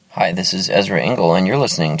Hi, this is Ezra Engel, and you're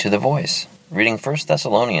listening to The Voice, reading 1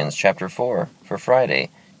 Thessalonians chapter 4 for Friday,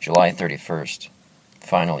 July 31st.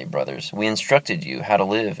 Finally, brothers, we instructed you how to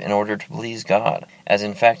live in order to please God, as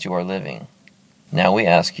in fact you are living. Now we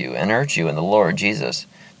ask you and urge you in the Lord Jesus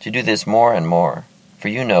to do this more and more, for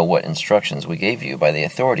you know what instructions we gave you by the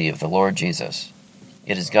authority of the Lord Jesus.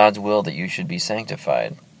 It is God's will that you should be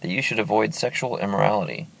sanctified, that you should avoid sexual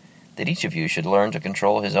immorality, that each of you should learn to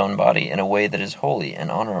control his own body in a way that is holy and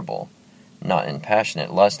honorable, not in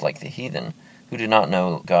passionate lust like the heathen, who do not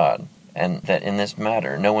know God, and that in this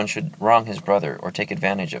matter no one should wrong his brother or take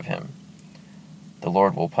advantage of him. The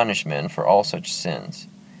Lord will punish men for all such sins,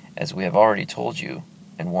 as we have already told you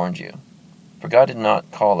and warned you. For God did not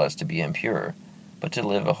call us to be impure, but to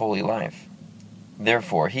live a holy life.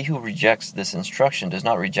 Therefore, he who rejects this instruction does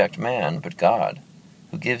not reject man, but God,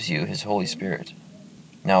 who gives you his Holy Spirit.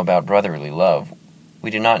 Now about brotherly love,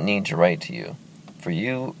 we do not need to write to you, for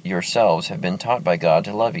you yourselves have been taught by God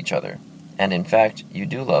to love each other, and in fact you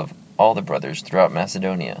do love all the brothers throughout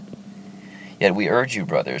Macedonia. Yet we urge you,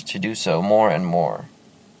 brothers, to do so more and more.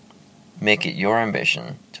 Make it your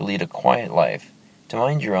ambition to lead a quiet life, to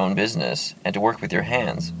mind your own business, and to work with your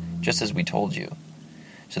hands, just as we told you,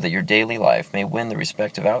 so that your daily life may win the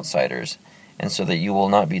respect of outsiders, and so that you will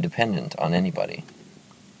not be dependent on anybody.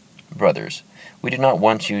 Brothers, we do not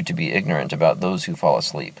want you to be ignorant about those who fall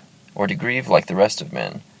asleep, or to grieve like the rest of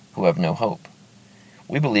men, who have no hope.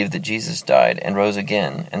 We believe that Jesus died and rose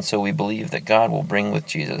again, and so we believe that God will bring with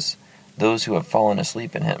Jesus those who have fallen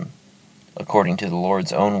asleep in him. According to the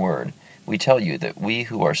Lord's own word, we tell you that we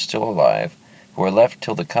who are still alive, who are left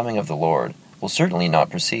till the coming of the Lord, will certainly not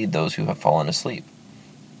precede those who have fallen asleep.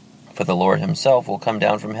 For the Lord himself will come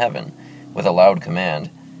down from heaven with a loud command,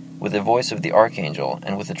 with the voice of the archangel,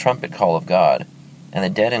 and with the trumpet call of God, and the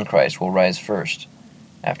dead in Christ will rise first.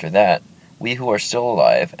 After that, we who are still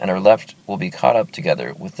alive and are left will be caught up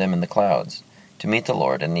together with them in the clouds, to meet the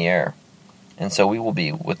Lord in the air, and so we will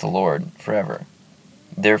be with the Lord forever.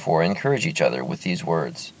 Therefore encourage each other with these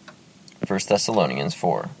words. 1 Thessalonians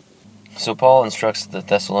 4. So Paul instructs the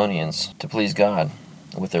Thessalonians to please God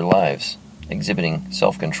with their lives, exhibiting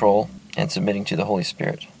self-control and submitting to the Holy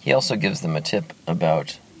Spirit. He also gives them a tip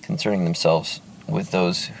about concerning themselves with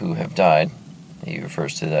those who have died. He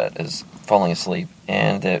refers to that as falling asleep,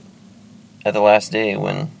 and that at the last day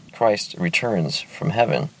when Christ returns from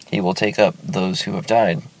heaven, he will take up those who have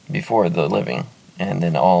died before the living, and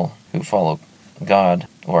then all who follow God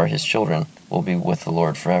or his children will be with the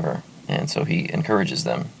Lord forever. And so he encourages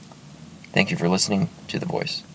them. Thank you for listening to The Voice.